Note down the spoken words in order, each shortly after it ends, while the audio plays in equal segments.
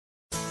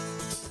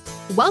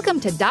Welcome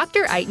to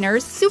Dr.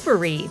 Eitner's Super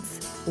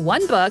Reads.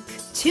 One book,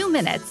 2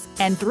 minutes,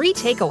 and 3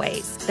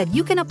 takeaways that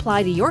you can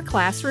apply to your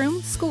classroom,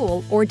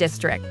 school, or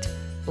district.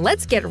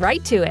 Let's get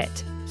right to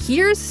it.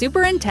 Here's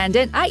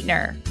Superintendent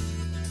Eitner.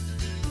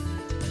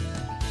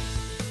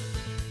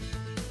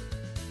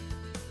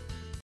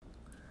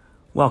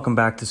 Welcome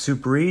back to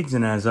Super Reads,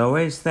 and as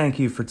always, thank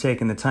you for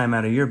taking the time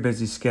out of your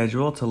busy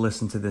schedule to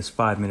listen to this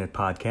 5-minute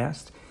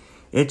podcast.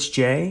 It's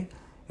Jay,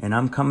 and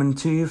I'm coming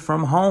to you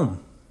from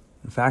home.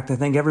 In fact, I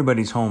think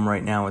everybody's home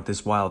right now with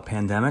this wild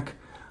pandemic.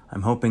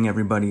 I'm hoping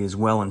everybody is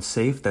well and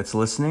safe that's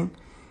listening.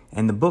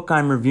 And the book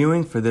I'm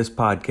reviewing for this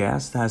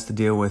podcast has to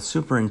deal with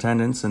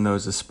superintendents and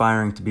those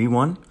aspiring to be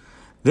one.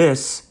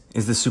 This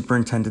is the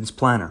Superintendent's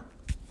Planner.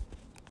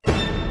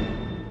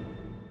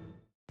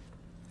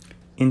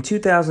 In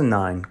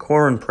 2009,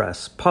 Koren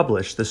Press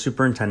published the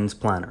Superintendent's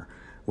Planner,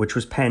 which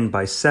was penned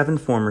by 7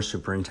 former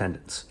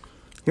superintendents.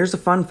 Here's a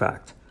fun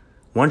fact.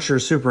 Once you're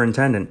a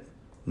superintendent,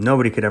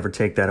 nobody could ever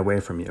take that away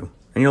from you,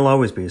 and you'll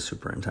always be a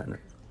superintendent.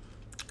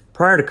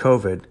 Prior to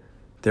COVID,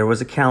 there was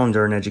a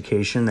calendar in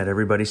education that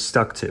everybody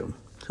stuck to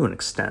an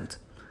extent.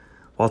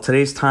 While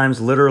today's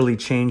times literally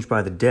change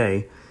by the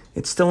day,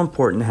 it's still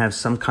important to have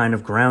some kind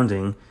of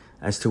grounding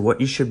as to what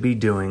you should be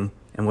doing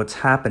and what's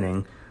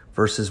happening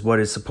versus what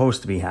is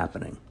supposed to be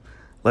happening.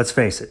 Let's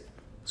face it,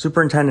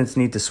 superintendents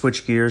need to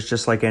switch gears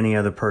just like any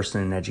other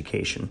person in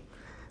education.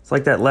 It's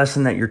like that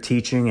lesson that you're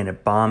teaching and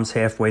it bombs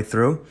halfway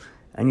through,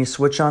 and you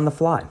switch on the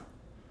fly.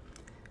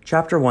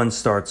 Chapter 1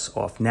 starts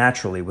off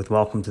naturally with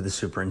welcome to the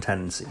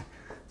superintendency.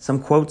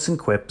 Some quotes and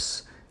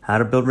quips, how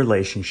to build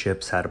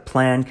relationships, how to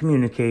plan,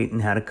 communicate,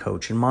 and how to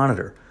coach and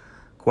monitor.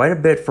 Quite a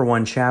bit for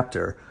one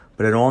chapter,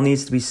 but it all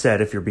needs to be said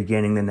if you're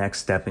beginning the next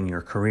step in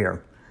your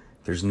career.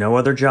 There's no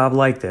other job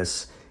like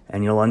this,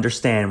 and you'll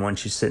understand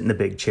once you sit in the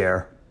big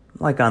chair,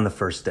 like on the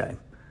first day.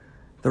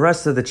 The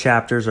rest of the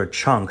chapters are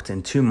chunked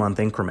in 2-month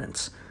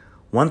increments.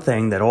 One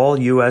thing that all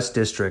U.S.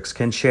 districts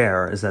can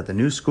share is that the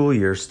new school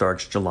year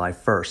starts July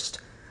 1st.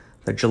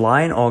 The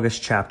July and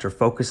August chapter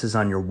focuses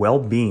on your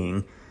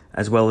well-being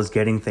as well as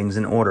getting things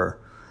in order.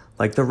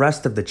 Like the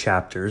rest of the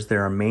chapters,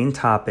 there are main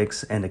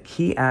topics and a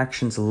key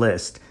actions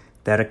list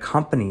that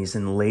accompanies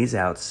and lays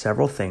out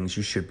several things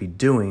you should be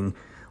doing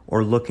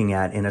or looking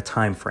at in a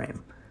time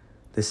frame.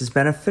 This is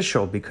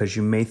beneficial because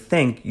you may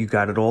think you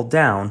got it all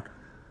down,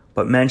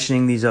 but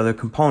mentioning these other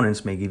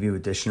components may give you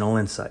additional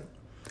insight.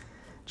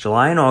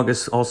 July and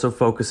August also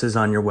focuses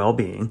on your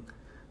well-being.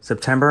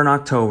 September and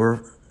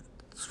October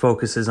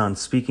focuses on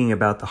speaking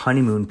about the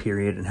honeymoon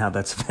period and how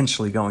that's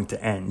eventually going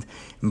to end.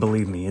 And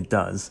believe me, it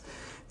does.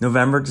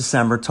 November,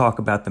 December talk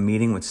about the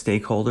meeting with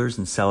stakeholders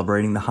and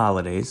celebrating the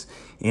holidays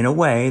in a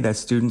way that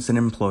students and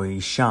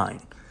employees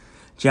shine.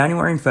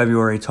 January and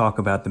February talk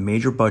about the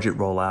major budget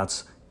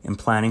rollouts and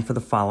planning for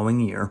the following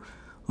year.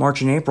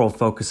 March and April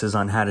focuses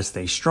on how to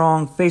stay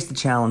strong, face the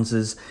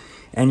challenges,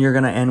 and you're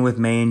going to end with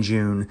May and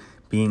June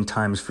being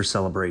times for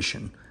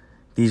celebration.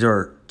 These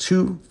are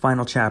 2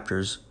 final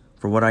chapters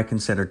for what I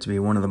consider to be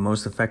one of the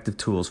most effective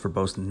tools for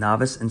both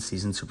novice and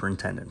seasoned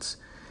superintendents.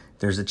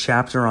 There's a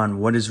chapter on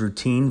what is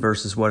routine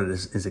versus what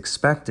is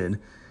expected,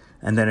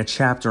 and then a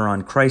chapter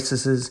on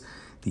crises,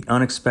 the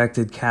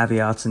unexpected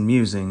caveats and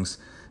musings,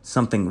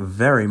 something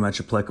very much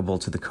applicable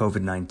to the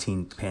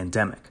COVID-19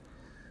 pandemic.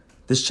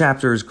 This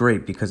chapter is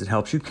great because it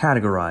helps you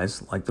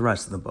categorize, like the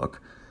rest of the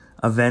book,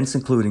 events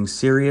including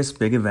serious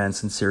big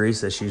events and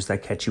serious issues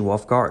that catch you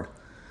off guard,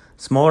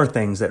 smaller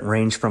things that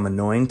range from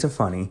annoying to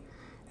funny,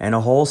 and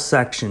a whole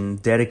section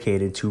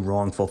dedicated to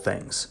wrongful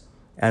things,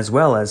 as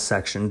well as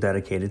section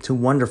dedicated to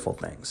wonderful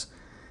things.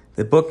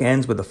 The book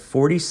ends with a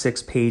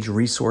 46-page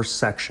resource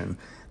section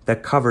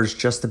that covers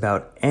just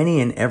about any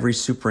and every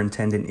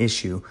superintendent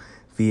issue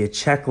via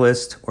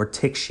checklist or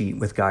tick sheet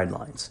with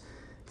guidelines.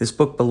 This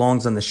book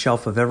belongs on the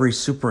shelf of every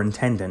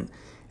superintendent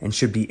and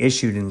should be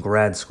issued in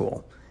grad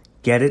school.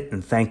 Get it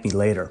and thank me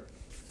later.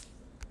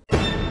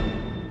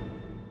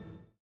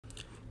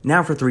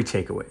 Now for 3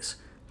 takeaways.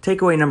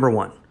 Takeaway number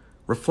 1,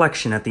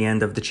 reflection at the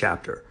end of the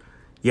chapter.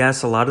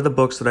 Yes, a lot of the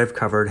books that I've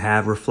covered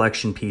have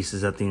reflection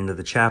pieces at the end of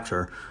the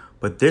chapter,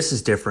 but this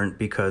is different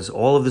because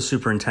all of the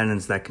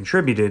superintendents that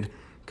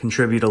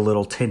contribute a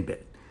little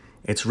tidbit.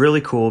 It's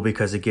really cool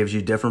because it gives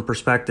you different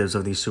perspectives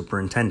of these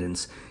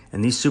superintendents,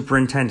 and these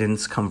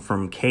superintendents come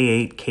from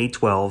K-8,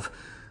 K-12,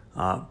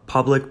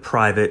 public,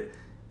 private,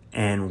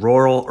 and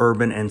rural,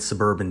 urban, and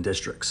suburban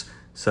districts.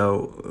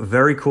 So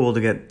very cool to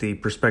get the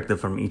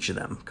perspective from each of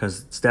them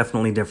because it's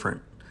definitely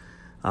different.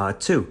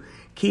 2,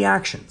 key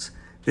actions.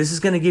 This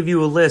is going to give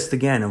you a list,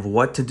 again, of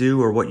what to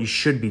do or what you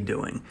should be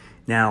doing.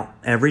 Now,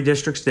 every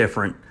district's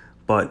different,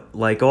 but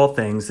like all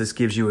things, this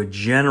gives you a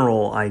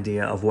general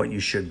idea of what you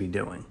should be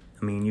doing.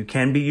 I mean, you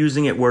can be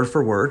using it word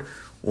for word,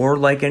 or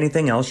like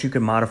anything else, you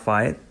can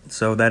modify it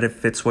so that it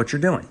fits what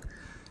you're doing.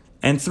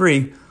 And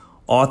 3,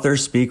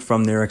 authors speak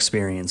from their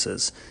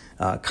experiences.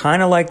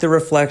 Kind of like the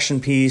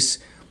reflection piece,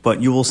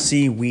 but you will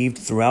see weaved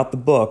throughout the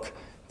book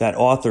that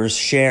authors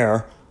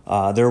share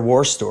their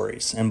war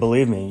stories. And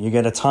believe me, you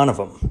get a ton of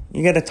them.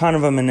 You get a ton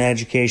of them in the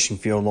education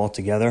field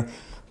altogether,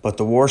 but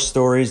the war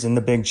stories in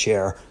the big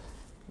chair,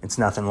 it's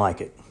nothing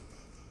like it.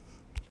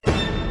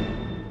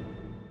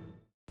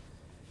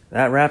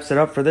 That wraps it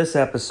up for this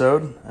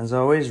episode. As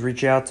always,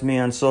 reach out to me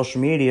on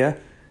social media.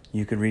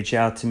 You could reach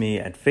out to me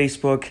at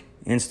Facebook,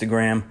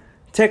 Instagram,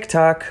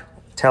 TikTok,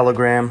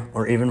 Telegram,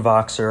 or even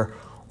Voxer,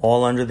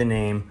 all under the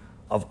name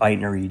of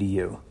Eitner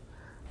EDU.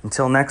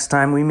 Until next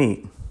time we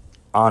meet,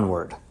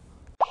 onward.